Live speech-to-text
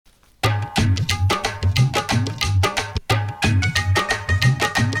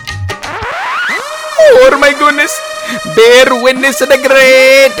Oh my goodness. Bear witness to the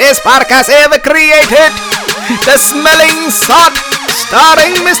greatest podcast ever created. The Smelling Salt,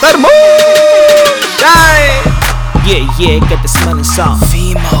 starring Mr. Moonshine. Yeah, get the smelling salt.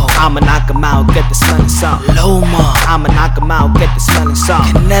 Fimo, I'ma knock him out, get the smelling salt. Loma, I'ma knock him out, get the smelling salt.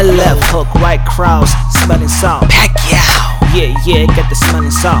 Canelo, Left hook, right cross, smelling salt. Pacquiao, Yeah, get the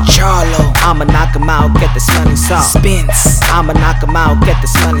smelling salt. Charlo, I'ma knock him out, get the smelling salt. Spence, I'ma knock him out, get the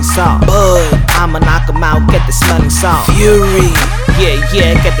smelling salt. Bud, I'ma knock him out, get the smelling salt. Fury, Yeah,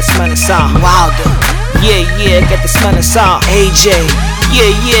 get the smelling salt. Wilder, Yeah, get the smelling salt. AJ,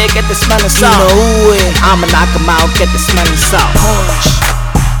 Yeah, get the smelling you salt. know who it, I'ma knock him out, get the smelling salt. Punch.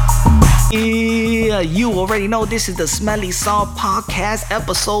 Yeah, you already know this is the Smelly Salt Podcast,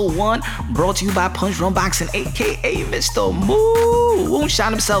 episode 1, brought to you by Punch Run Boxing, aka Mr.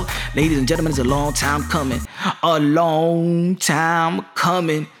 Moonshine himself. Ladies and gentlemen, it's a long time coming. A long time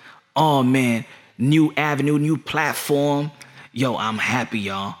coming. Oh man, new avenue, new platform. Yo, I'm happy,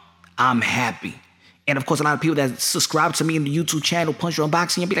 y'all. I'm happy. And of course, a lot of people that subscribe to me in the YouTube channel, Punch Your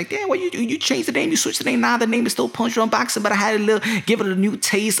Unboxing, you'll be like, damn, you changed the name, you switched the name. Nah, the name is still Punch Your Unboxing, but I had give it a new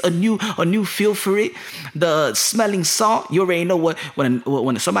taste, a new feel for it. The smelling salt, you already know what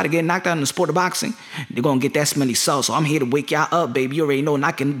when somebody get knocked out in the sport of boxing, they're gonna get that smelly salt. So I'm here to wake y'all up, baby. You already know,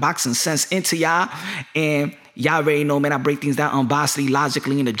 knocking boxing sense into y'all, and y'all already know, man. I break things down unbiasedly,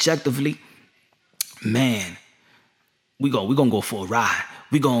 logically, and objectively. Man, we gonna go for a ride.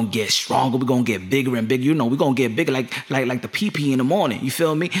 We gonna get stronger. We gonna get bigger and bigger. You know, we gonna get bigger like the pee in the morning. You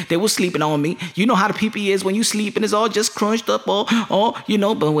feel me? They was sleeping on me. You know how the pee is when you sleep and it's all just crunched up, or you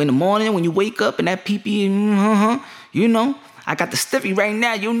know. But in the morning when you wake up and that pee, you know, I got the stiffy right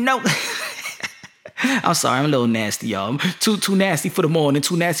now. You know. I'm sorry, I'm a little nasty, y'all. I'm too nasty for the morning.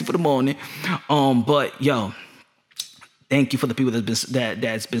 Too nasty for the morning. But yo. Thank you for the people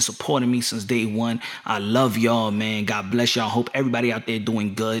that's been supporting me since day one. I love y'all, man. God bless y'all. Hope everybody out there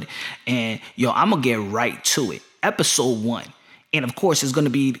doing good. And yo, I'm gonna get right to it. Episode 1, and of course, it's gonna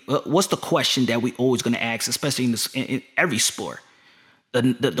be what's the question that we always gonna ask, especially in every sport.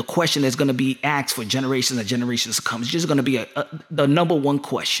 The question that's gonna be asked for generations and generations to come. It's just gonna be the number one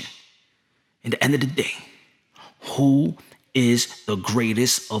question. At the end of the day, who is the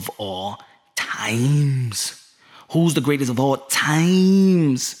greatest of all times? Who's the greatest of all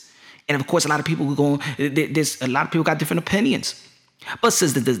times? And of course, a lot of people got different opinions. But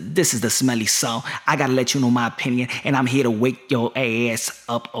since this is the Smelly Salt, I gotta let you know my opinion, and I'm here to wake your ass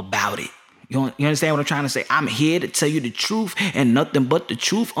up about it. You understand what I'm trying to say? I'm here to tell you the truth and nothing but the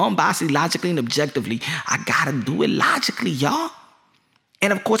truth, unbiasedly, logically, and objectively. I gotta do it logically, y'all.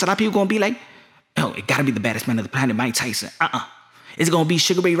 And of course, a lot of people gonna be like, "Oh, it gotta be the baddest man on the planet, Mike Tyson." Is it gonna be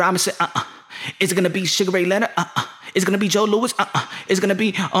Sugar Ray Robinson? Is it gonna be Sugar Ray Leonard? Is it gonna be Joe Louis? Is it gonna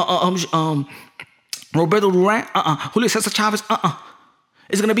be Roberto Duran? Julio Cesar Chavez?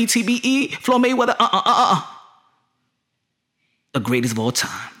 Is it gonna be TBE? Floyd Mayweather? The greatest of all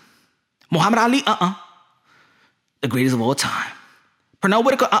time. Muhammad Ali? The greatest of all time. Pernell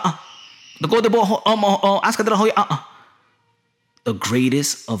Whitaker? The Golden Boy? Oscar De La Hoya? The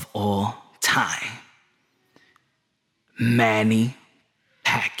greatest of all time. Manny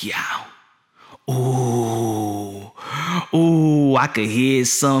Pacquiao. Ooh, I could hear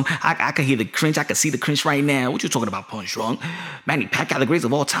I could hear the cringe. I could see the cringe right now. What you talking about, Punch Drunk? Manny Pacquiao, the greatest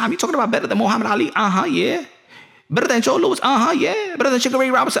of all time. You talking about better than Muhammad Ali? Yeah. Better than Joe Louis? Yeah. Better than Sugar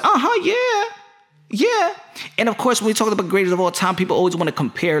Ray Robinson? Yeah. And of course, when we talk about greatest of all time, people always want to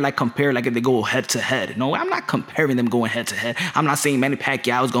compare like if they go head to head. No, I'm not comparing them going head to head. I'm not saying Manny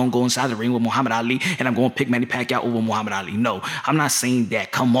Pacquiao is going to go inside the ring with Muhammad Ali and I'm going to pick Manny Pacquiao over Muhammad Ali. No, I'm not saying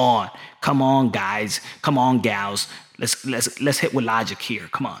that. Come on, guys. Come on, gals. Let's hit with logic here.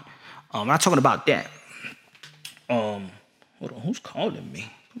 Come on. I'm not talking about that. Hold on, who's calling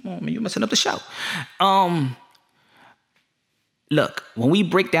me? Come on, man, you're messing up the show. Look, when we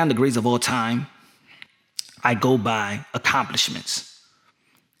break down the greatest of all time, I go by accomplishments.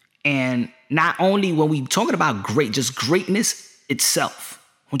 And not only when we talking about just greatness itself,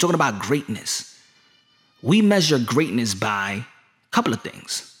 when we're talking about greatness, we measure greatness by a couple of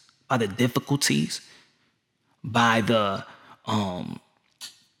things. By the difficulties, by the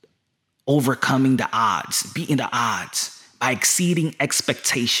overcoming the odds, beating the odds, by exceeding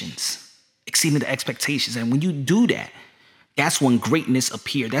expectations. And when you do that, that's when greatness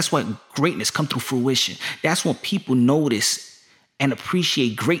appears. That's when greatness comes to fruition. That's when people notice and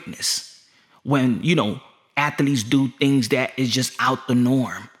appreciate greatness. When, athletes do things that is just out the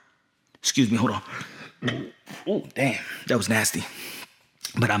norm. Excuse me, hold on. Oh, damn, that was nasty.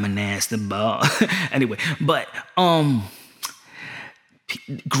 But I'm a nasty ball. Anyway, but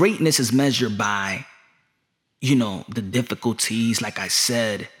greatness is measured by the difficulties, like I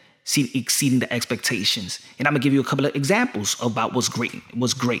said, exceeding the expectations. And I'm gonna give you a couple of examples about what's great.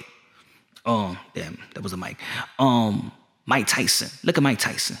 Damn, that was a mic. Mike Tyson. Look at Mike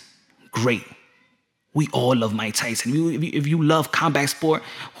Tyson. Great. We all love Mike Tyson. If you love combat sport,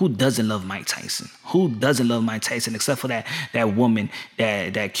 who doesn't love Mike Tyson? Who doesn't love Mike Tyson except for that woman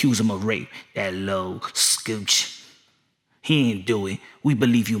that accused him of rape? That low scooch. He ain't do it. We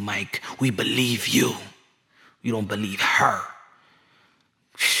believe you, Mike. We believe you. You don't believe her.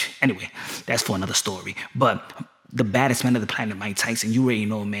 Anyway, that's for another story. But the baddest man of the planet, Mike Tyson, you already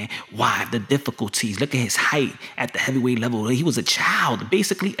know, man. Why? The difficulties. Look at his height at the heavyweight level. He was a child,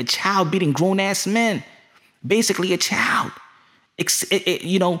 basically a child beating grown-ass men. Basically a child.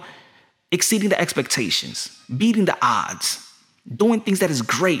 Exceeding the expectations, beating the odds, doing things that is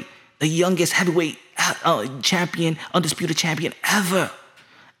great. The youngest heavyweight champion, undisputed champion ever.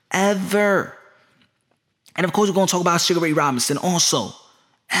 Ever. And of course, we're going to talk about Sugar Ray Robinson also.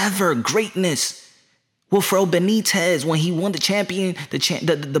 Ever. Greatness. Wilfredo Benitez, when he won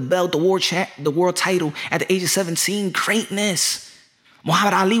the belt, the world title at the age of 17, greatness.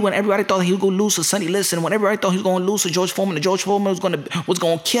 Muhammad Ali, when everybody thought he was going to lose to Sonny Liston, when everybody thought he was going to lose to George Foreman, and George Foreman was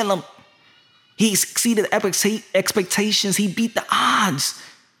going to kill him, he exceeded expectations. He beat the odds.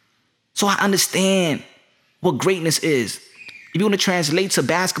 So I understand what greatness is. If you want to translate to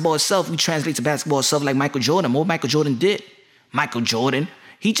basketball itself, we translate to basketball itself like Michael Jordan. What Michael Jordan did. Michael Jordan,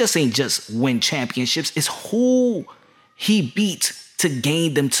 he just ain't just win championships. It's who he beat to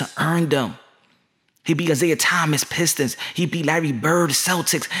gain them, to earn them. He beat Isaiah Thomas, Pistons. He beat Larry Bird,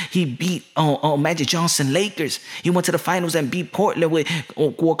 Celtics. He beat Magic Johnson, Lakers. He went to the finals and beat Portland with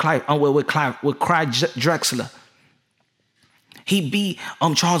Clyde Drexler. He beat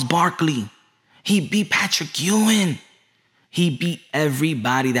Charles Barkley. He beat Patrick Ewing. He beat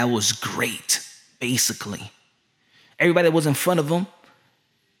everybody that was great, basically. Everybody that was in front of him.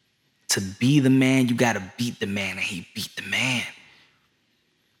 To be the man, you got to beat the man, and he beat the man.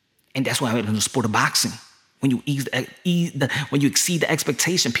 And that's why in the sport of boxing, when you when you exceed the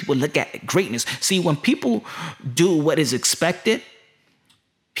expectation, people look at greatness. See, when people do what is expected,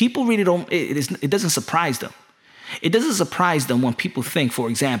 people really don't. It doesn't surprise them. It doesn't surprise them when people think, for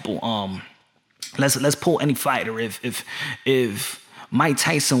example, let's pull any fighter. If Mike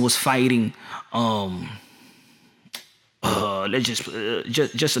Tyson was fighting, let's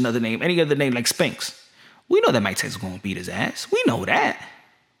just another name, any other name like Spinks, we know that Mike Tyson's gonna beat his ass. We know that.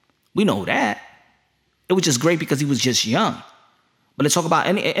 It was just great because he was just young. But let's talk about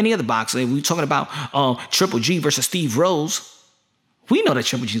any other boxer. If we're talking about Triple G versus Steve Rose, we know that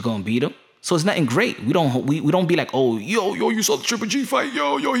Triple G's gonna beat him. So it's nothing great. We don't be like, oh, yo, you saw the Triple G fight,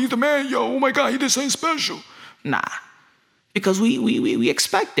 yo, he's the man, yo, oh my God, he did something special. Nah, because we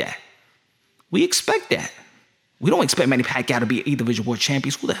expect that. We expect that. We don't expect Manny Pacquiao to be 8 Division World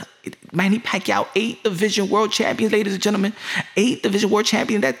Champions. Who the hell? Manny Pacquiao, 8 Division World Champions, ladies and gentlemen. 8 Division World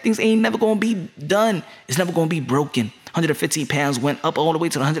Champion. That things ain't never going to be done. It's never going to be broken. 115 pounds went up all the way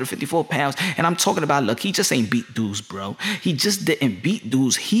to 154 pounds. And I'm talking about, look, he just ain't beat dudes, bro. He just didn't beat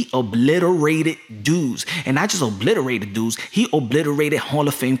dudes. He obliterated dudes. And not just obliterated dudes. He obliterated Hall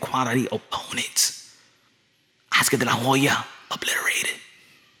of Fame quality opponents. Oscar de la Hoya, obliterated.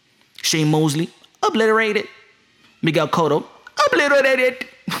 Shane Mosley, obliterated. Miguel Cotto, obliterated.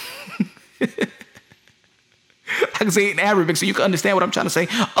 I can say it in Arabic so you can understand what I'm trying to say.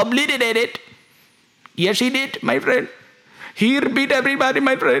 Obliterated. Yes, he did, my friend. He beat everybody,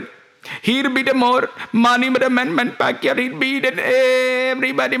 my friend. He beat them more. Manny Pacquiao, he beat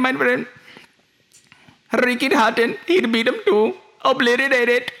everybody, my friend. Ricky Hatton, he beat them too.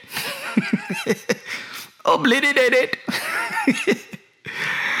 Obliterated. Obliterated.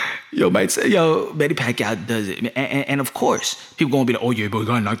 Yo, might say, Manny Pacquiao does it. And of course, people going to be like, oh, yeah, but he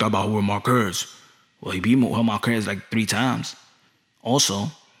got knocked out by Juan Marquez. Well, he beat Juan Marquez like 3 times. Also,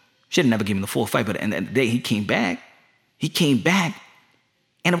 should have never given him the full fight, but at the end of the day, he came back. He came back.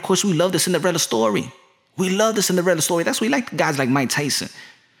 And of course, we love the Cinderella story. We love the Cinderella story. That's why we like guys like Mike Tyson.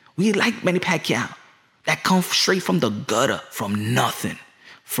 We like Manny Pacquiao. That come straight from the gutter, from nothing,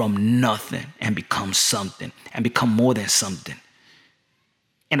 and become something, and become more than something.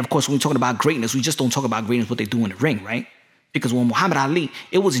 And of course, when we're talking about greatness, we just don't talk about greatness what they do in the ring, right? Because when Muhammad Ali,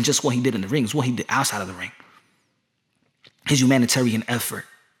 it wasn't just what he did in the ring, it's what he did outside of the ring. His humanitarian effort.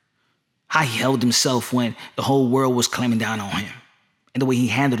 How he held himself when the whole world was clamming down on him. And the way he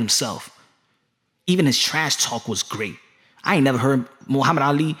handled himself. Even his trash talk was great. I ain't never heard Muhammad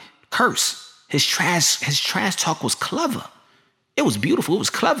Ali curse. His trash talk was clever. It was beautiful. It was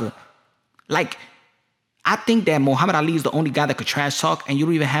clever. Like, I think that Muhammad Ali is the only guy that could trash talk, and you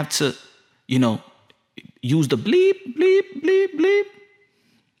don't even have to, use the bleep, bleep, bleep, bleep.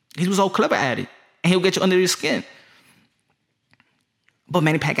 He was so clever at it. And he'll get you under your skin. But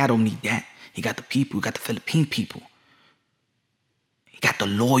Manny Pacquiao don't need that. He got the people. He got the Philippine people. He got the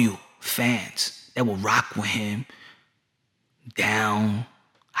loyal fans that will rock with him. Down,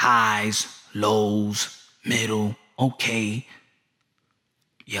 highs, lows, middle, okay.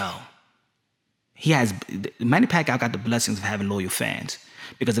 Yo. Manny Pacquiao got the blessings of having loyal fans.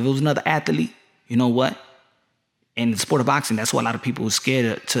 Because if it was another athlete, you know what? In the sport of boxing, that's why a lot of people are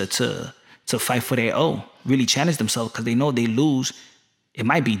scared to fight for their really challenge themselves, because they know they lose, it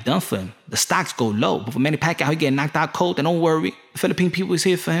might be done for him. The stocks go low. But for Manny Pacquiao, he get knocked out cold, and don't worry, the Philippine people is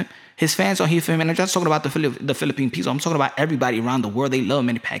here for him. His fans are here for him. And I'm just talking about the Philippine people. I'm talking about everybody around the world. They love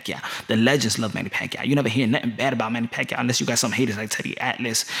Manny Pacquiao. The legends love Manny Pacquiao. You never hear nothing bad about Manny Pacquiao unless you got some haters like Teddy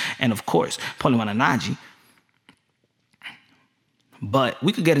Atlas and, of course, Paulie Malignaggi. But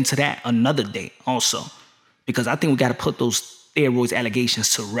we could get into that another day also, because I think we got to put those steroids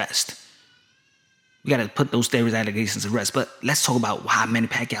allegations to rest. We got to put those steroids allegations to rest. But let's talk about why Manny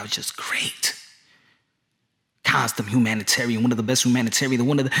Pacquiao is just great. Constant humanitarian, one of the best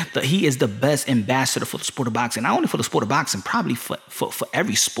humanitarian, he is the best ambassador for the sport of boxing. Not only for the sport of boxing, probably for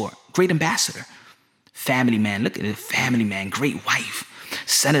every sport. Great ambassador. Family man, look at it, family man, great wife.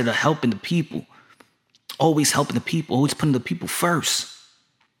 Senator, helping the people. Always helping the people, always putting the people first.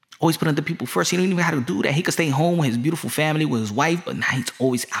 Always putting the people first. He don't even know how to do that. He could stay home with his beautiful family, with his wife, but now he's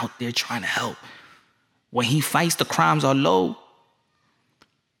always out there trying to help. When he fights, the crimes are low.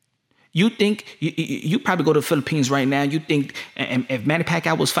 You think, you probably go to the Philippines right now, you think, and if Manny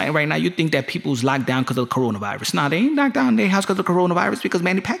Pacquiao was fighting right now, you think that people's locked down because of the coronavirus. Nah, they ain't locked down in their house because of the coronavirus, because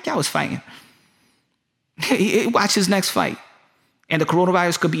Manny Pacquiao is fighting. Watch his next fight. And the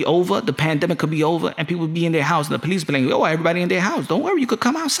coronavirus could be over, the pandemic could be over, and people would be in their house, and the police be like, oh, everybody in their house. Don't worry, you could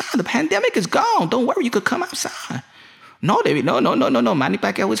come outside. The pandemic is gone. Don't worry, you could come outside. No, David, no. Manny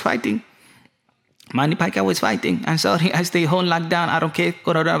Pacquiao is fighting. Manny Pacquiao is fighting. I'm sorry, I stay home locked down. I don't care,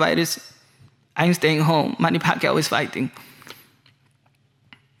 coronavirus. I ain't staying home. Manny Pacquiao is fighting.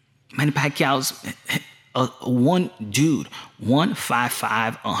 Manny Pacquiao's one dude,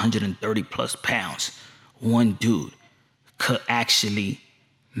 155, 130 plus pounds. One dude could actually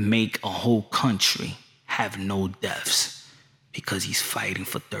make a whole country have no deaths because he's fighting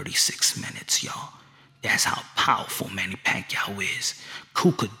for 36 minutes, y'all. That's how powerful Manny Pacquiao is.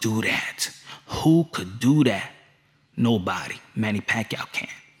 Who could do that? Who could do that? Nobody. Manny Pacquiao can.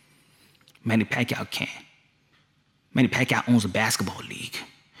 Manny Pacquiao can. Manny Pacquiao owns a basketball league.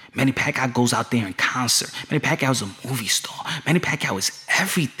 Manny Pacquiao goes out there in concert. Manny Pacquiao is a movie star. Manny Pacquiao is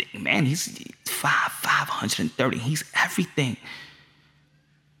everything, man. He's 5'5", 130. He's everything.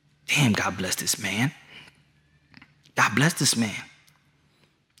 Damn, God bless this man. God bless this man.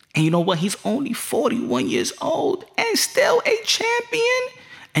 And you know what? He's only 41 years old and still a champion.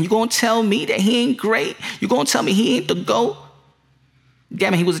 And you're going to tell me that he ain't great? You're going to tell me he ain't the GOAT?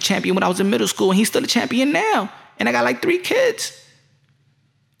 Damn it, he was a champion when I was in middle school, and he's still a champion now. And I got like 3 kids.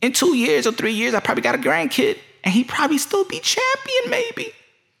 In 2 years or 3 years, I probably got a grandkid, and he probably still be champion, maybe.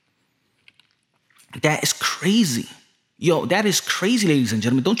 That is crazy. Yo, that is crazy, ladies and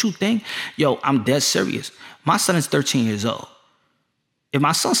gentlemen. Don't you think? Yo, I'm dead serious. My son is 13 years old. If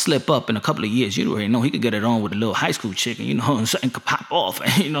my son slip up in a couple of years, you already know he could get it on with a little high school chick, and and something could pop off,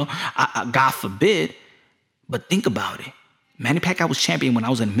 and God forbid. But think about it. Manny Pacquiao was champion when I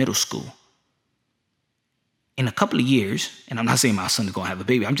was in middle school. In a couple of years, and I'm not saying my son is gonna have a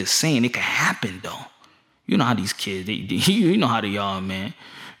baby, I'm just saying it could happen though. You know how these kids, you know how they are, man.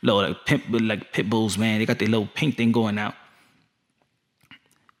 Little like pit bulls, man. They got their little pink thing going out.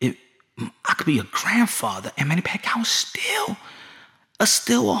 I could be a grandfather, and Manny Pacquiao is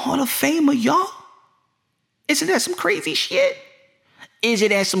still a Hall of Famer, y'all. Isn't that some crazy shit? Is it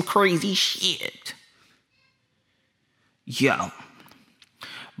that some crazy shit? Yo.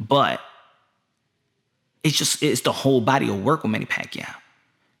 But it's the whole body of work with Manny Pacquiao.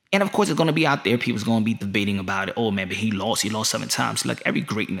 And of course, it's going to be out there. People's going to be debating about it. Oh, man, but he lost 7 times. Like every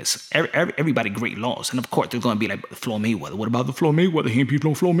greatness, everybody great lost. And of course, there's going to be like Floyd Mayweather. What about the Floyd Mayweather? He ain't beat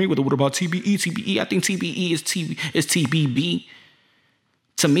no Floyd Mayweather. What about TBE? TBE, I think TBE is TBB.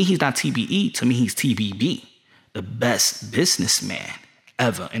 To me, he's not TBE. To me, he's TBB. The best businessman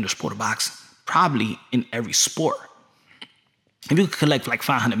ever in the sport of boxing. Probably in every sport. If you could collect like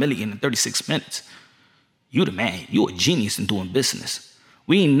 500 million in 36 minutes, you the man. You a genius in doing business.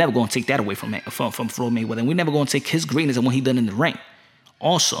 We ain't never going to take that away from Floyd Mayweather. And we never going to take his greatness and what he done in the ring.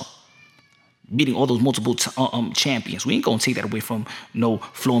 Also, beating all those multiple champions. We ain't going to take that away from no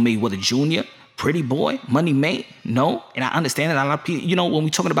Floyd Mayweather Jr., Pretty boy, money made, no. And I understand that a lot of people, when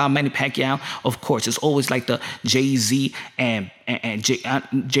we're talking about Manny Pacquiao, of course, it's always like the Jay-Z and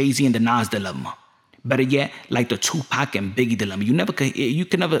Jay-Z and the Nas dilemma. Better yet, like the Tupac and Biggie dilemma. You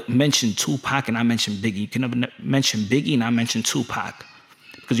can never mention Tupac and I mention Biggie. You can never mention Biggie and I mention Tupac.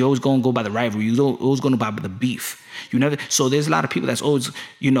 Because you're always going to go by the rivalry. You're always going to go by the beef. So there's a lot of people that's always,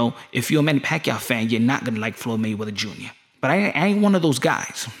 if you're a Manny Pacquiao fan, you're not going to like Floyd Mayweather Jr. But I ain't one of those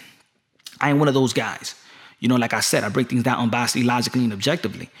guys. Like I said, I break things down unbiasedly, logically, and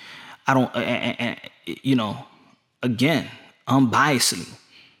objectively. I don't, again, unbiasedly.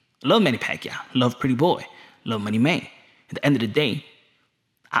 Love Manny Pacquiao. Love Pretty Boy. Love Money Man. At the end of the day,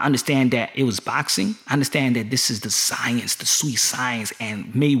 I understand that it was boxing. I understand that this is the science, the sweet science, and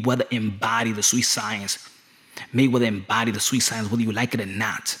Mayweather embodied the sweet science. Whether you like it or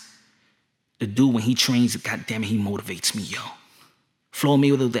not. The dude, when he trains, goddamn it, he motivates me, yo. Floyd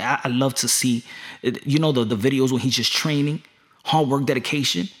Mayweather, I love to see, the videos when he's just training, hard work,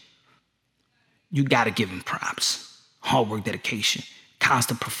 dedication. You got to give him props. Hard work, dedication,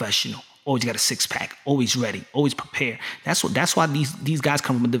 constant professional. Always got a six-pack, always ready, always prepared. That's why these guys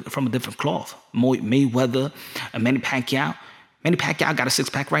come from a different cloth. Mayweather and Manny Pacquiao. Manny Pacquiao got a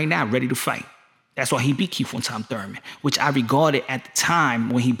six-pack right now, ready to fight. That's why he beat Keith one-time Thurman, which I regarded at the time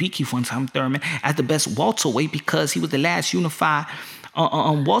when he beat Keith one-time Thurman as the best welterweight because he was the last unified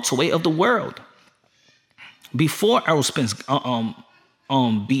welterweight of the world. Before Errol Spence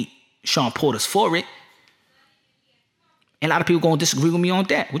beat Sean Porter's for it. And a lot of people going to disagree with me on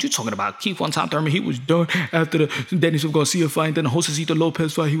that. What you talking about? Keith one-time Thurman, he was done after the Dennis Garcia fight, and then the Josecito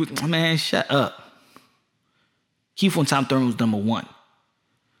Lopez fight. He was, man, shut up. Keith one-time Thurman was number one.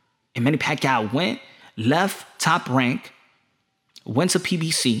 And Manny Pacquiao went, left top rank, went to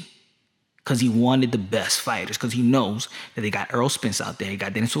PBC because he wanted the best fighters, because he knows that they got Errol Spence out there, you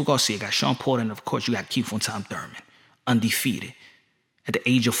got Dennis Garcia, you got Sean Porter, and of course you got Keith one-time Thurman, undefeated. At the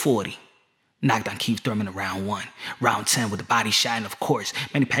age of 40, knocked down Keith Thurman in round 1. Round 10 with the body shot, and of course,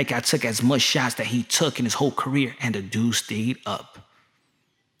 Manny Pacquiao took as much shots that he took in his whole career, and the dude stayed up.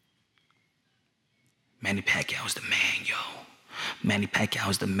 Manny Pacquiao was the man, yo. Manny Pacquiao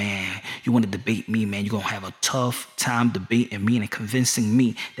is the man. You want to debate me, man, you're going to have a tough time debating me and convincing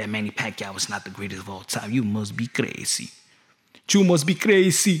me that Manny Pacquiao is not the greatest of all time. You must be crazy. You must be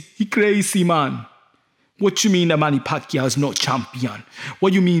crazy. He crazy, man. What you mean that Manny Pacquiao is not champion?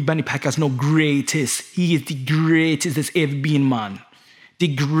 What you mean Manny Pacquiao is not greatest? He is the greatest that's ever been, man.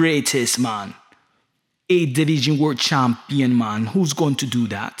 The greatest, man. 8 division world champion, man. Who's going to do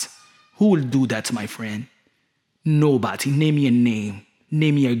that? Who will do that, my friend? Nobody. Name me a name.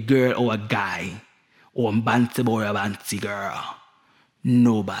 Name me a girl or a guy. Or a banty boy or a banty girl.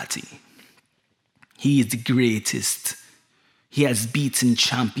 Nobody. He is the greatest. He has beaten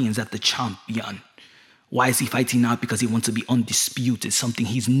champions after champion. Why is he fighting now? Because he wants to be undisputed. Something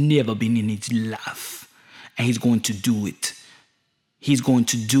he's never been in his life. And he's going to do it. He's going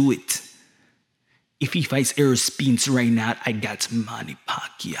to do it. If he fights Errol Spence right now, I got Manny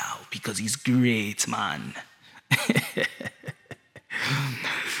Pacquiao. Because he's great, man.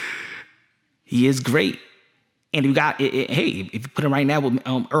 He is great. And you got, hey, if you put him right now with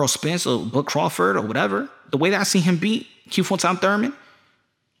Errol Spence or Bud Crawford or whatever, the way that I see him beat Keith one-time Thurman,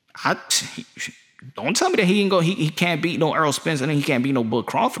 don't tell me that he can't beat no Errol Spence and then he can't beat no Bud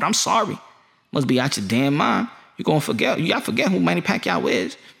Crawford. I'm sorry. Must be out your damn mind. You gotta forget who Manny Pacquiao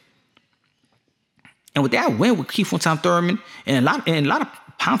is. And with that win with Keith one-time Thurman and a lot of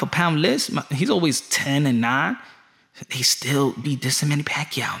pound for pound lists, he's always 10-9. They still be dissing Manny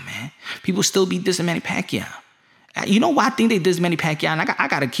Pacquiao, man. People still be dissing Manny Pacquiao. You know why I think they diss Manny Pacquiao? And I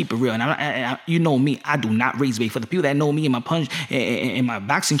gotta keep it real. And you know me, I do not raise bait. For the people that know me in my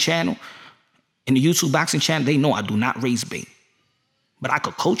boxing channel, in the YouTube boxing channel, they know I do not raise bait. But I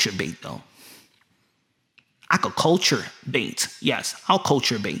could culture bait, though. I could culture bait. Yes, I'll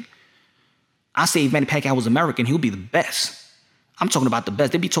culture bait. I say if Manny Pacquiao was American, he would be the best. I'm talking about the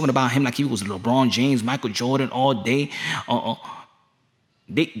best. They be talking about him like he was LeBron James, Michael Jordan all day. And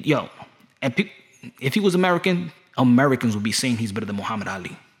if he was American, Americans would be saying he's better than Muhammad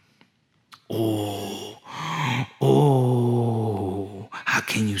Ali. Oh, how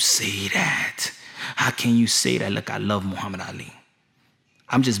can you say that? How can you say that? Look, I love Muhammad Ali.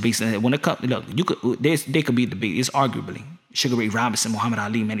 I'm just basing it. When it comes, look, they could be a debate. It's arguably Sugar Ray Robinson, Muhammad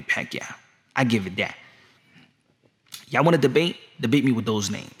Ali, Manny Pacquiao. I give it that. Y'all want to debate? Debate me with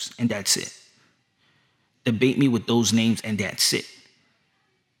those names, and that's it. Debate me with those names, and that's it.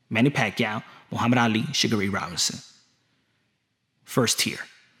 Manny Pacquiao, Muhammad Ali, Sugar Ray Robinson. First tier.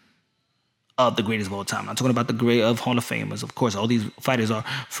 of the greatest of all time. I'm talking about the great of Hall of Famers. Of course, all these fighters are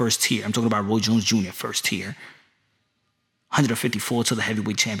first tier. I'm talking about Roy Jones Jr., first tier. 154 to the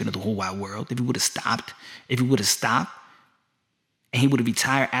heavyweight champion of the whole wide world. If he would have stopped, and he would have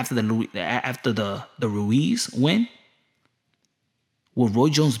retired after the Ruiz win, will Roy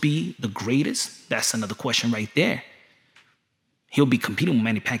Jones be the greatest? That's another question right there. He'll be competing with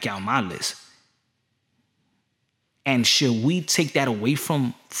Manny Pacquiao on my list. And should we take that away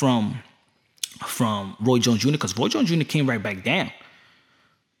from Roy Jones Jr.? Because Roy Jones Jr. came right back down.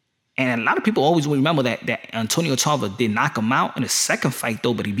 And a lot of people always will remember that Antonio Tarver did knock him out in the second fight,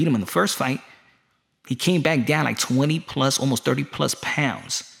 though, but he beat him in the first fight. He came back down like 20 plus, almost 30 plus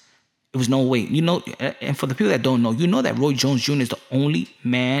pounds. It was no way. And for the people that don't know, you know that Roy Jones Jr. is the only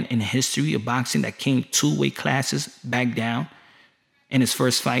man in the history of boxing that came 2 weight classes back down in his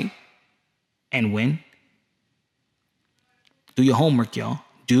first fight and win. Do your homework, y'all.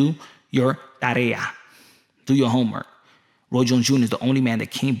 Do your tarea. Do your homework. Roy Jones Jr. is the only man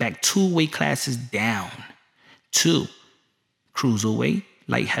that came back 2 weight classes down. 2. Cruiserweight,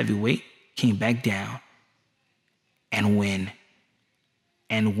 light heavyweight, came back down and win.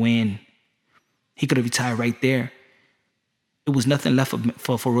 He could have retired right there. It was nothing left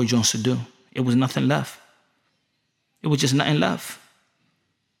for Roy Jones to do. It was nothing left. It was just nothing left.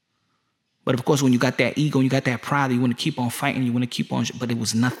 But of course, when you got that ego and you got that pride, you want to keep on fighting, you want to keep on. But it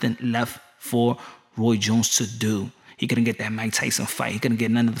was nothing left for Roy Jones to do. He couldn't get that Mike Tyson fight. He couldn't get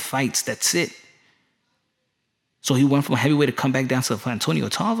none of the fights. That's it. So he went from heavyweight to come back down to Antonio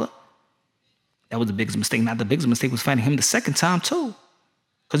Tarver. That was the biggest mistake. Not the biggest mistake was fighting him the second time too.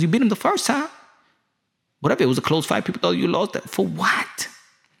 Because you beat him the first time. Whatever, it was a close fight. People thought you lost that. For what?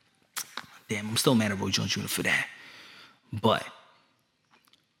 Damn, I'm still mad at Roy Jones Jr. for that. But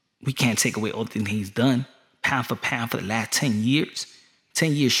we can't take away all the things he's done. Pound for pound for the last 10 years.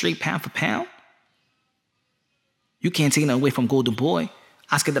 10 years straight, pound for pound. You can't take it away from Golden Boy.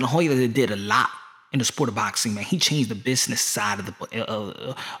 Oscar De La Hoya did a lot in the sport of boxing, man. He changed the business side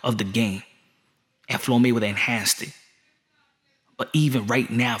of the game. And Floyd Mayweather enhanced it. But even right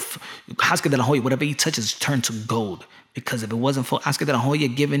now, Oscar De La Hoya, whatever he touches turns to gold. Because if it wasn't for Oscar De La Hoya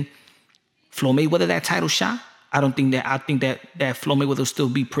giving Floyd Mayweather that title shot, I think that Floyd Mayweather will still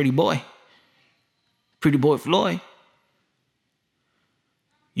be Pretty Boy. Pretty Boy Floyd.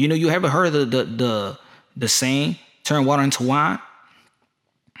 You ever heard of the saying, turn water into wine?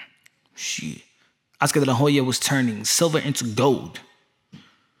 Shit. Oscar De La Hoya was turning silver into gold.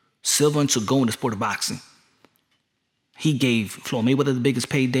 Silver into gold in the sport of boxing. He gave Floyd Mayweather the biggest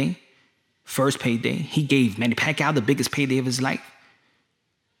payday. First payday. He gave Manny Pacquiao the biggest payday of his life.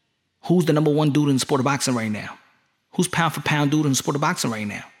 Who's the number one dude in the sport of boxing right now? Who's pound for pound dude in the sport of boxing right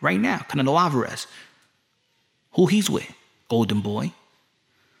now? Right now, Canelo Alvarez. Who he's with? Golden Boy.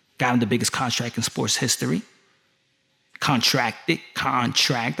 Got him the biggest contract in sports history. Contract.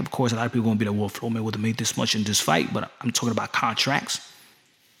 Of course, a lot of people are going to be like, well, Floyd Mayweather made this much in this fight, but I'm talking about contracts.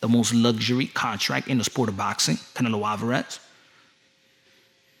 The most luxury contract in the sport of boxing, Canelo Alvarez.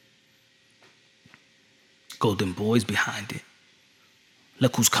 Golden Boy's behind it.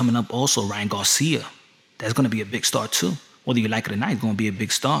 Look who's coming up also, Ryan Garcia. That's going to be a big star too. Whether you like it or not, he's going to be a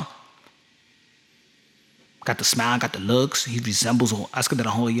big star. Got the smile, got the looks. He resembles Oscar De La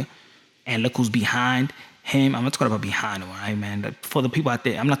Hoya. And look who's behind him. I'm not talking about behind him, all right, man? For the people out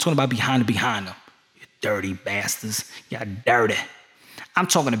there, I'm not talking about behind him. You dirty bastards. Y'all dirty. I'm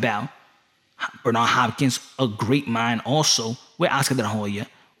talking about Bernard Hopkins, a great mind also, with Oscar De La Hoya,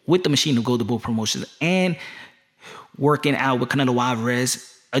 with the machine of Golden Boy Promotions, and working out with Canelo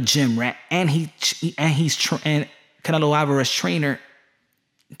Alvarez, a gym rat, and Canelo Alvarez trainer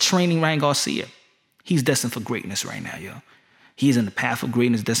training Ryan Garcia. He's destined for greatness right now, yo. He's in the path of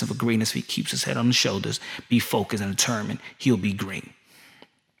greatness, destined for greatness. If he keeps his head on his shoulders, be focused and determined, he'll be great.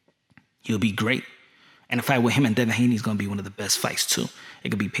 He'll be great. And the fight with him and Devin Haney is going to be one of the best fights too. It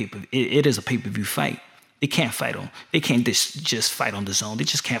could be it is a pay-per-view fight. They can't just fight on the zone. They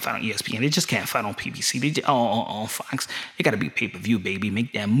just can't fight on ESPN. They just can't fight on PBC. They just, on Fox. It got to be pay-per-view, baby.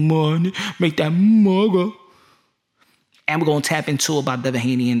 Make that money. Make that money. And we're going to tap into about Devin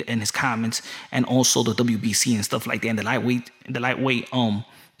Haney and his comments, and also the WBC and stuff like that, and the lightweight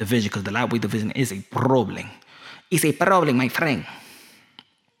division, because the lightweight division is a problem. It's a problem, my friend.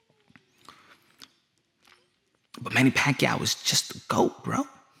 But Manny Pacquiao is just the GOAT, bro.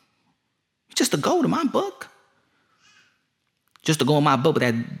 Just the GOAT in my book. Just the GOAT in my book, but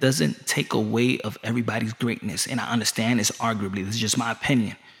that doesn't take away of everybody's greatness. And I understand it's arguably, this is just my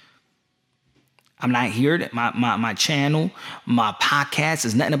opinion. I'm not here. My channel, my podcast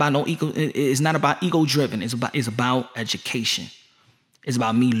is nothing about no ego. It's not about ego driven. It's about education. It's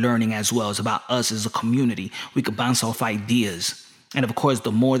about me learning as well. It's about us as a community. We could bounce off ideas. And of course,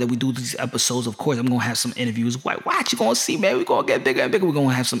 the more that we do these episodes, of course, I'm going to have some interviews. What you going to see, man? We're going to get bigger and bigger. We're going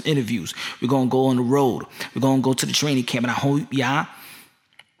to have some interviews. We're going to go on the road. We're going to go to the training camp. And I hope y'all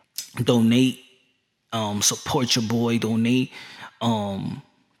donate, support your boy, donate,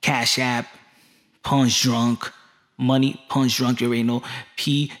 Cash App, Punch Drunk, Money, Punch Drunk. You already know,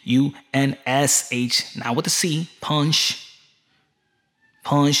 PUNSH. Now with the C, Punch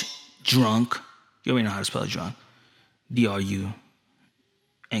Drunk. You already know how to spell drunk. DRUNK.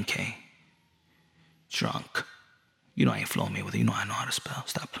 Drunk. You know I ain't flowing me with it. You know I know how to spell.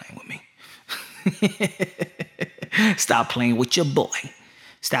 Stop playing with me. Stop playing with your boy.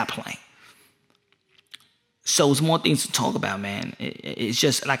 Stop playing. So it's more things to talk about, man. It's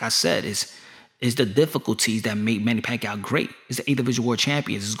just, like I said, it's the difficulties that make Manny Pacquiao great. It's the 8th Division World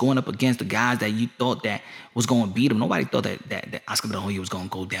Champions. It's going up against the guys that you thought that was going to beat him. Nobody thought that Oscar De La Hoya was going to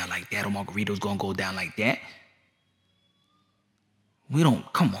go down like that, or Margarito was going to go down like that.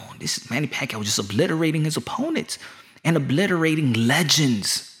 Come on. This is Manny Pacquiao was just obliterating his opponents and obliterating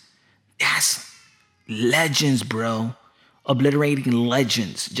legends. That's legends, bro. Obliterating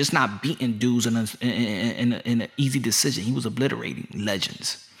legends. Just not beating dudes in an easy decision. He was obliterating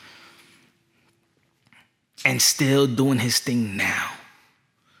legends. And still doing his thing now.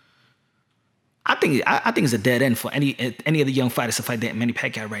 I think it's a dead end for any of the young fighters to fight that Manny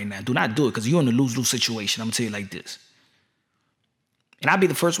Pacquiao right now. Do not do it, because you're in a lose-lose situation. I'm going to tell you like this. And I'll be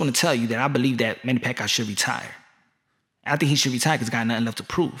the first one to tell you that I believe that Manny Pacquiao should retire. I think he should retire because he's got nothing left to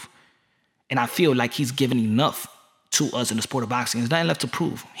prove. And I feel like he's given enough to us in the sport of boxing. There's nothing left to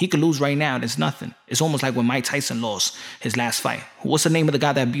prove. He could lose right now. There's nothing. It's almost like when Mike Tyson lost his last fight. What's the name of the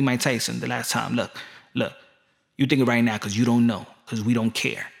guy that beat Mike Tyson the last time? Look. You think it right now because you don't know, because we don't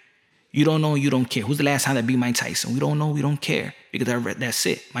care. You don't know, you don't care. Who's the last time that beat Mike Tyson? We don't know, we don't care. Because that's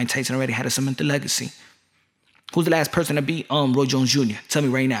it. Mike Tyson already had a cemented legacy. Who's the last person to beat Roy Jones Jr.? Tell me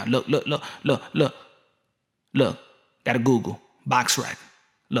right now. Look. Gotta Google. BoxRec.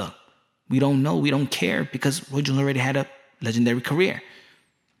 Look. We don't know. We don't care because Roy Jones already had a legendary career.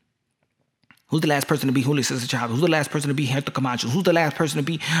 Who's the last person to beat Julio Cesar Chavez? Who's the last person to beat Hector Camacho? Who's the last person to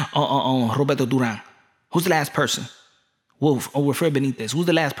beat Roberto Duran? Who's the last person? Wolf or Wilfred Benitez? Who's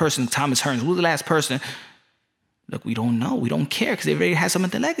the last person? Thomas Hearns? Who's the last person? Look, we don't know. We don't care because they already had some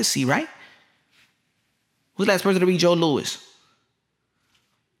of the legacy, right? Who's the last person to beat Joe Louis?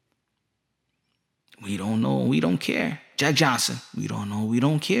 We don't know. We don't care. Jack Johnson? We don't know. We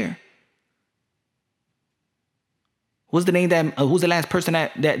don't care. Who's the last person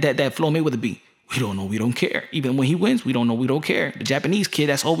that Floyd Mayweather beat? We don't know. We don't care. Even when he wins, we don't know. We don't care. The Japanese kid,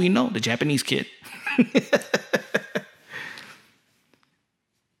 that's all we know. The Japanese kid.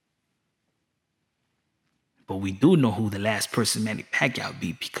 But we do know who the last person Manny Pacquiao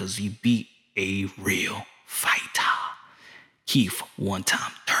beat, because he beat a real fighter. Keith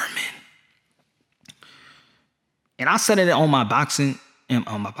one-time Thurman. And I said it on my boxing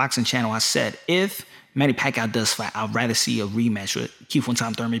channel. I said, if Manny Pacquiao does fight, I'd rather see a rematch with Keith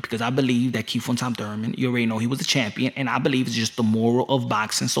one-time Thurman, because I believe that Keith one-time Thurman, you already know he was a champion, and I believe it's just the moral of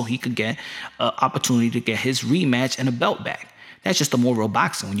boxing, so he could get an opportunity to get his rematch and a belt back. That's just the moral of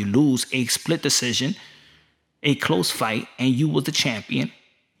boxing. When you lose a split decision, a close fight, and you was the champion,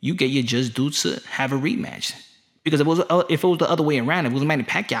 you get your just due to have a rematch. Because if it was the other way around, if it was Manny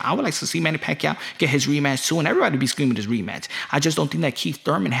Pacquiao, I would like to see Manny Pacquiao get his rematch too, and everybody be screaming his rematch. I just don't think that Keith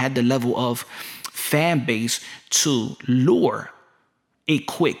Thurman had the level of fan base to lure a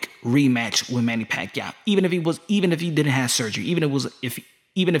quick rematch with Manny Pacquiao. Even if he didn't have surgery, even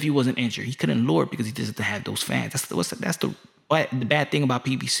if he wasn't injured, he couldn't lure it because he doesn't have those fans. That's the bad thing about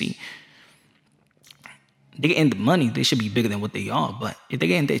PBC. They getting the money, they should be bigger than what they are. But if they're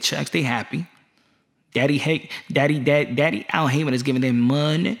getting their checks, they happy. Daddy Al Heyman is giving them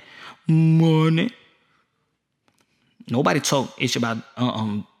money. Nobody talk ish about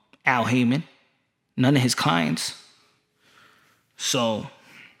Al Heyman. None of his clients. So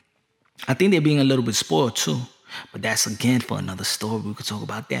I think they're being a little bit spoiled too. But that's again for another story. We could talk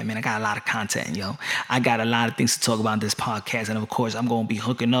about that, man. I got a lot of content, yo. I got a lot of things to talk about in this podcast. And of course, I'm going to be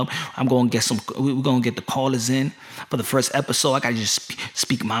hooking up. We're going to get the callers in for the first episode. I got to just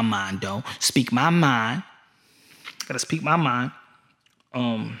speak my mind, though. Speak my mind. Got to speak my mind.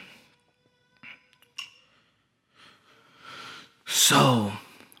 So,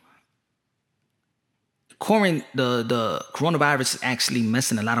 the coronavirus is actually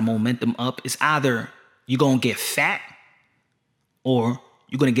messing a lot of momentum up. It's either you're going to get fat or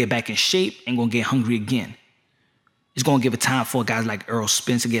you're going to get back in shape and going to get hungry again. It's going to give it time for guys like Earl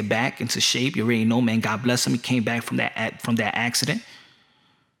Spence to get back into shape. You already know, man. God bless him. He came back from that accident.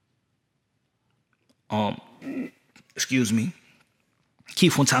 Excuse me.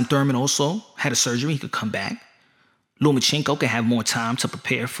 Keith one-time Thurman also had a surgery. He could come back. Lomachenko could have more time to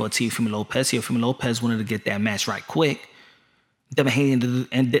prepare for Teofimo Lopez. Teofimo Lopez wanted to get that match right quick. Devin Haney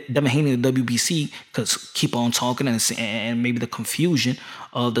and the WBC because keep on talking and maybe the confusion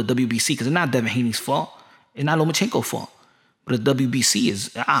of the WBC because it's not Devin Haney's fault. It's not Lomachenko's fault. But the WBC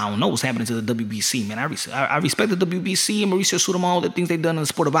is, I don't know what's happening to the WBC, man. I respect the WBC and Mauricio Sudamon, the things they've done in the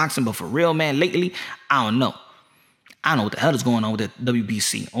sport of boxing, but for real, man, lately, I don't know. I don't know what the hell is going on with the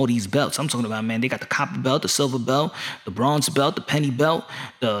WBC. All these belts I'm talking about, man. They got the copper belt, the silver belt, the bronze belt, the penny belt,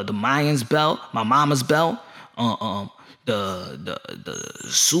 the Mayans belt, my mama's belt, the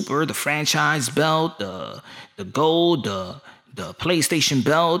super, the franchise belt, the gold, the PlayStation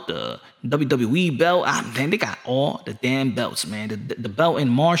belt, the WWE belt. Man, they got all the damn belts, man. The belt in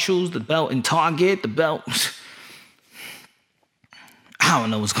Marshalls, the belt in Target, the belt. I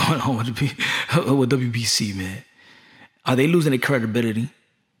don't know what's going on with WBC, man. Are they losing their credibility?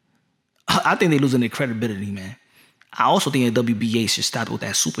 I think they're losing their credibility, man. I also think the WBA should start with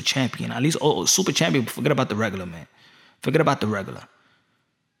that super champion. At least, super champion, forget about the regular, man. Forget about the regular.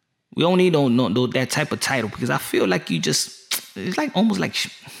 We don't need that type of title because I feel like it's like almost like,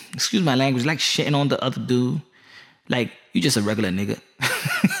 excuse my language, like shitting on the other dude. Like, you just a regular nigga.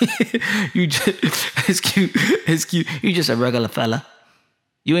 You just a regular fella.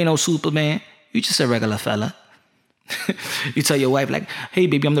 You ain't no Superman. You just a regular fella. You tell your wife like, hey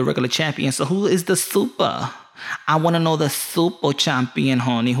baby, I'm the regular champion. So who is the super? I want to know the super champion,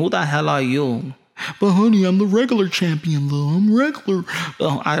 honey. Who the hell are you? But honey, I'm the regular champion though. I'm regular.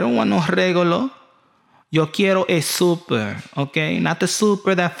 Oh, I don't want no regular. Yo quiero a super, okay? Not the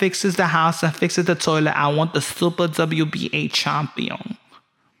super that fixes the house, that fixes the toilet. I want the super WBA champion.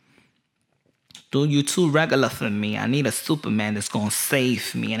 Dude, you too regular for me. I need a Superman that's gonna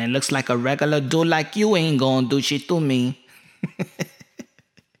save me. And it looks like a regular dude like you ain't gonna do shit to me.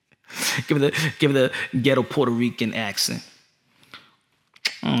 Give the ghetto Puerto Rican accent.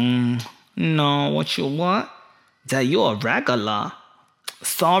 No, what you want? That you a regular.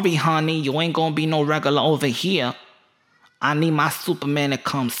 Sorry, honey, you ain't gonna be no regular over here. I need my Superman to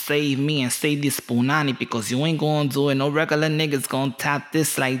come save me and save this punani because you ain't gonna do it. No regular niggas gonna tap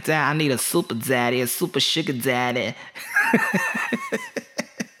this like that. I need a super daddy, a super sugar daddy.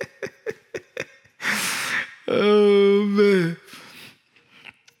 Oh, man.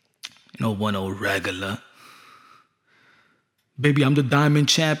 No one no regular. Baby, I'm the diamond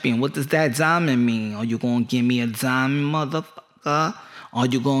champion. What does that diamond mean? Are you gonna give me a diamond, motherfucker? Are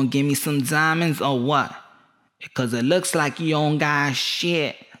you gonna give me some diamonds or what? Because it looks like you don't got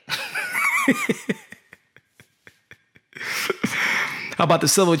shit. How about the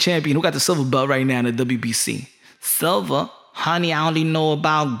silver champion? Who got the silver belt right now in the WBC? Silver? Honey, I only know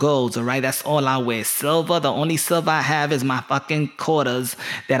about golds, all right? That's all I wear. Silver, the only silver I have is my fucking quarters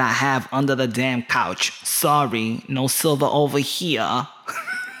that I have under the damn couch. Sorry, no silver over here.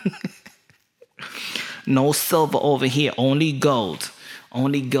 No silver over here, only gold.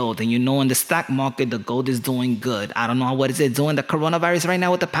 Only gold. And you know in the stock market, the gold is doing good. I don't know what is it doing, the coronavirus right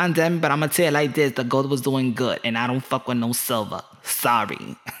now with the pandemic, but I'm going to tell you like this, the gold was doing good. And I don't fuck with no silver.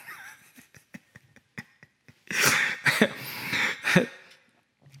 Sorry.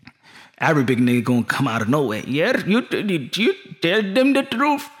 Every big nigga gonna come out of nowhere. Yeah, you tell them the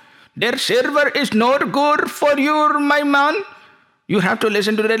truth. Their silver is not good for you, my man. You have to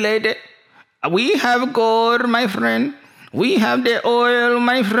listen to the lady. We have gold, my friend. We have the oil,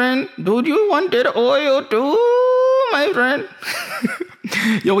 my friend. Do you want the oil too, my friend?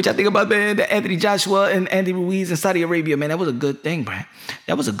 Yo, what y'all think about the Anthony Joshua and Andy Ruiz in Saudi Arabia, man? That was a good thing, bro.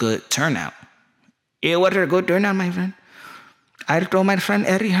 That was a good turnout. It was a good turnout, my friend. I told my friend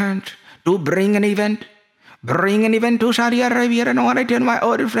Eddie Hearns to bring an event to Saudi Arabia. And what I tell my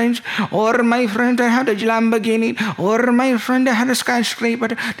other friends, or my friend that had a Lamborghini, or my friend that had a skyscraper,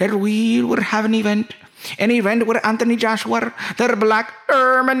 that we would have an event with Anthony Joshua, the Black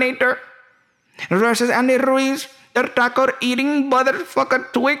Terminator, versus Andy Ruiz, the taco eating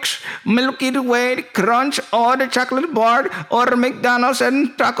motherfucker Twix, Milky Way, Crunch, or the chocolate bar, or McDonald's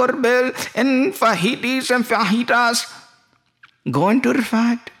and Taco Bell, and fajitas and fajitas. Going to the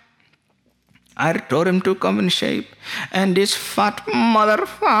fact, I told him to come in shape, and this fat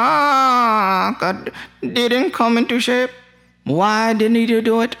motherfucker didn't come into shape. Why didn't he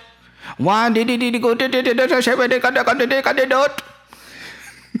do it? Why did he go to the shape?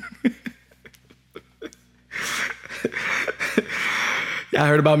 I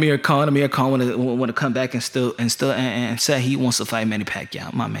heard about Amir Khan. Amir Khan want to come back and say he wants to fight Manny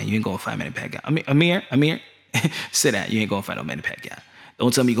Pacquiao. My man, you ain't gonna fight Manny Pacquiao. Amir, sit down. You ain't gonna fight no Manny Pacquiao.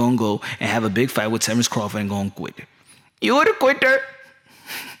 Don't tell me you're gonna go and have a big fight with Terrence Crawford and gonna quit. You're a quitter.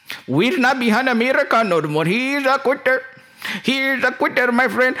 We're not behind America no more. He's a quitter. Here's a quitter, my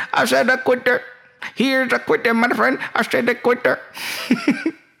friend. I said a quitter. Here's a quitter, my friend. I said a quitter.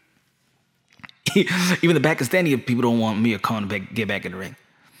 Even the Pakistani people don't want Amir Khan to get back in the ring.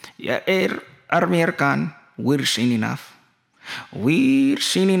 Yeah, Amir Khan, we're seen enough. We're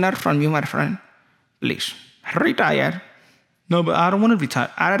seen enough from you, my friend. Please, retire. No, but I don't want to retire.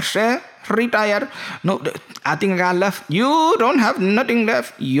 I say retire. No, I think I got left. You don't have nothing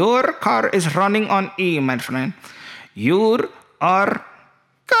left. Your car is running on E, my friend. You are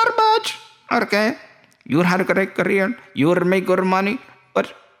garbage. Okay? You had a great career. You make good money.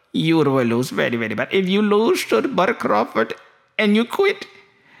 But you will lose very, very bad. If you lose to Bud Crawford and you quit,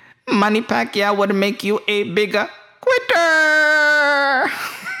 Manny Pacquiao would make you a bigger quitter.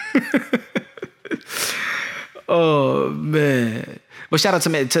 Oh, man. But shout out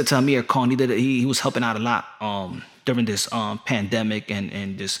to Amir Khan. He was helping out a lot during this pandemic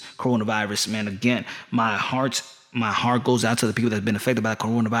and this coronavirus. Man, again, my heart goes out to the people that have been affected by the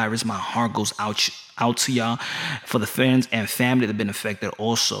coronavirus. My heart goes out to y'all, for the friends and family that have been affected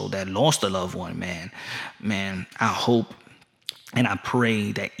also, that lost a loved one, man. Man, I hope and I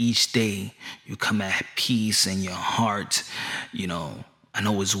pray that each day you come at peace in your heart. You know, I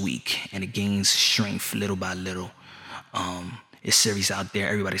know it's weak and it gains strength little by little. It's serious out there.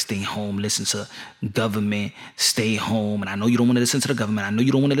 Everybody stay home. Listen to government. Stay home. And I know you don't want to listen to the government. I know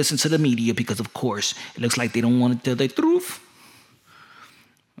you don't want to listen to the media because, of course, it looks like they don't want to tell the truth.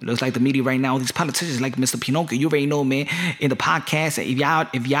 It looks like the media right now, these politicians like Mr. Pinocchio. You already know, man, in the podcast,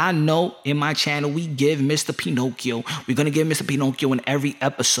 if y'all know, in my channel, we give Mr. Pinocchio. We're going to give Mr. Pinocchio in every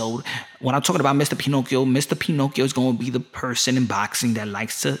episode. When I'm talking about Mr. Pinocchio is going to be the person in boxing that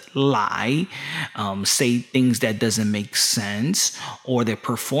likes to lie, say things that doesn't make sense, or their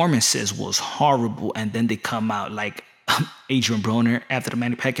performances was horrible, and then they come out like Adrian Broner after the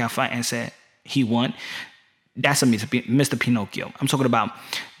Manny Pacquiao fight and said he won. That's a Mr. Pinocchio. I'm talking about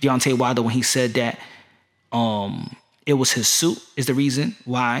Deontay Wilder when he said that it was his suit is the reason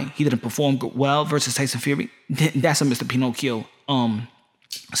why he didn't perform well versus Tyson Fury. That's a Mr. Pinocchio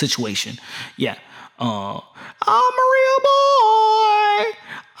situation. Yeah. I'm a real boy.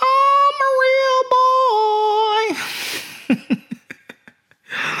 I'm a real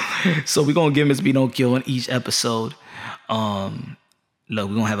boy. So we're going to give Mr. Pinocchio in each episode. Look, we're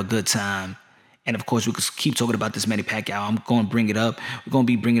going to have a good time. And of course, we could keep talking about this Manny Pacquiao. I'm going to bring it up. We're going to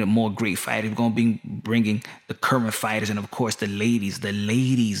be bringing up more great fighters. We're going to be bringing the current fighters. And of course, the ladies.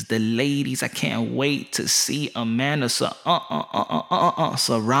 I can't wait to see Amanda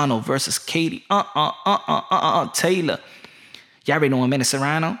Serrano versus Katie Taylor. Y'all already know Amanda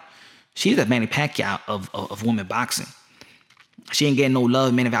Serrano. She's the Manny Pacquiao of women boxing. She ain't getting no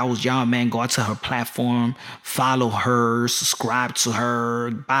love, man. If I was y'all, man, go out to her platform, follow her, subscribe to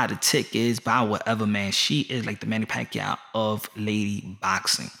her, buy the tickets, buy whatever, man. She is like the Manny Pacquiao of lady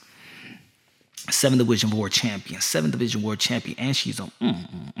boxing. 7th Division World Champion. And she's a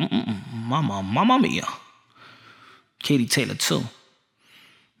mama mia. Katie Taylor, too.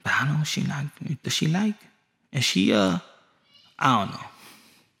 But I don't know, does she like? And she, I don't know.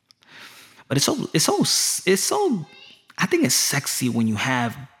 But it's so, I think it's sexy when you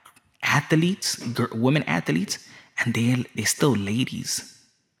have athletes, women athletes, and they're still ladies.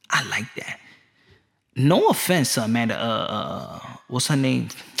 I like that. No offense to Amanda, what's her name?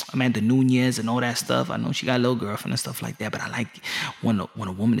 Amanda Nunez and all that stuff. I know she got a little girlfriend and stuff like that, but I like when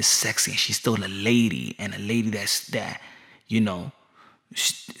a woman is sexy and she's still a lady, and a lady that you know,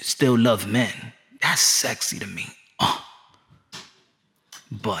 still love men. That's sexy to me.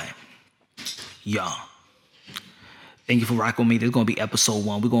 But y'all, thank you for rocking with me. This is going to be episode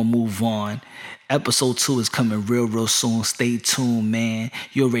 1. We're going to move on. Episode 2 is coming real soon. Stay tuned, man.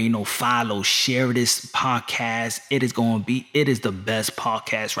 You already know, follow, share this podcast. It is the best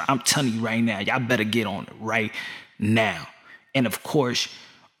podcast. Right? I'm telling you right now. Y'all better get on it right now. And of course,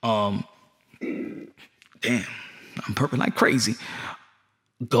 damn, I'm purping like crazy.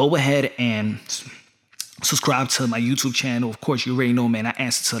 Go ahead and subscribe to my YouTube channel. Of course, you already know, man. I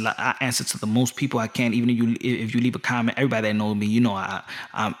answer to the most people I can. Even if you leave a comment, everybody that knows me, you know, I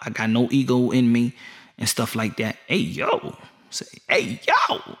got no ego in me and stuff like that. Hey yo, say hey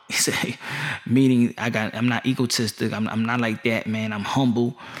yo. Say, meaning I'm not egotistic. I'm not like that, man. I'm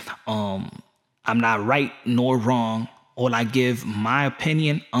humble. I'm not right nor wrong. All I give my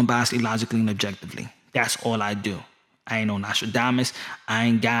opinion unbiasedly, logically, and objectively. That's all I do. I ain't no Nostradamus. I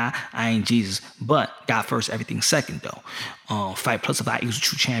ain't God. I ain't Jesus. But God first, everything second, though. Fight Plus of I Equals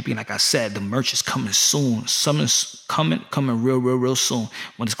True Champion. Like I said, the merch is coming soon. Summer's coming real soon.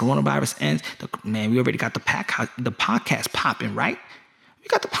 When this coronavirus ends, we already got the podcast popping, right? We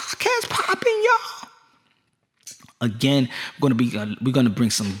got the podcast popping, y'all. Again, we're gonna bring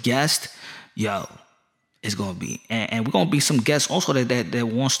some guests. Yo, it's gonna be, and we're gonna be some guests also that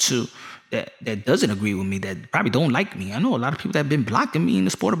wants to. That doesn't agree with me, that probably don't like me. I know a lot of people that have been blocking me in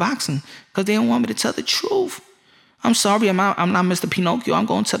the sport of boxing because they don't want me to tell the truth. I'm sorry, I'm not Mr. Pinocchio. I'm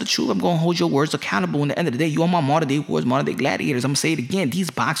going to tell the truth. I'm going to hold your words accountable. And at the end of the day, you are my modern day warriors, modern day gladiators. I'm going to say it again. These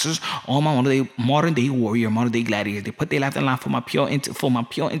boxers are my modern day warrior, modern day gladiators. They put their life on the line for my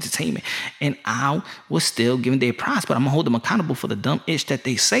pure entertainment. And I was still giving their props, but I'm going to hold them accountable for the dumb ish that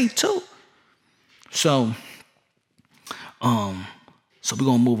they say too. So we're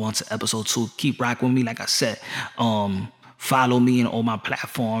going to move on to episode 2. Keep rocking with me. Like I said, follow me in all my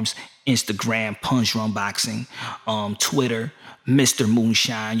platforms. Instagram, Punch Run Boxing. Twitter, Mr.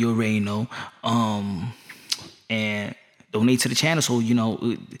 Moonshine. You already know. And donate to the channel. So,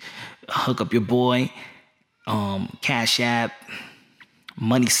 hook up your boy. Cash App.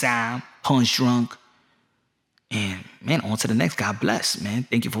 Money Sign. Punch Drunk. And, man, on to the next. God bless, man.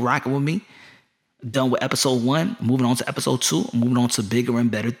 Thank you for rocking with me. Done with episode 1, moving on to episode 2, moving on to bigger and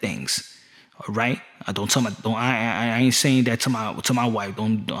better things. All right, I ain't saying that to my wife.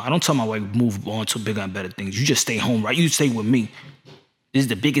 I don't tell my wife move on to bigger and better things. You just stay home, right? You stay with me. This is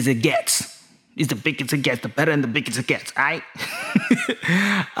the biggest it gets. The better and the biggest it gets. All right,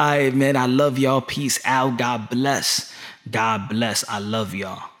 all right, man. I love y'all. Peace out. God bless. I love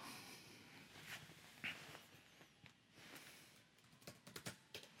y'all.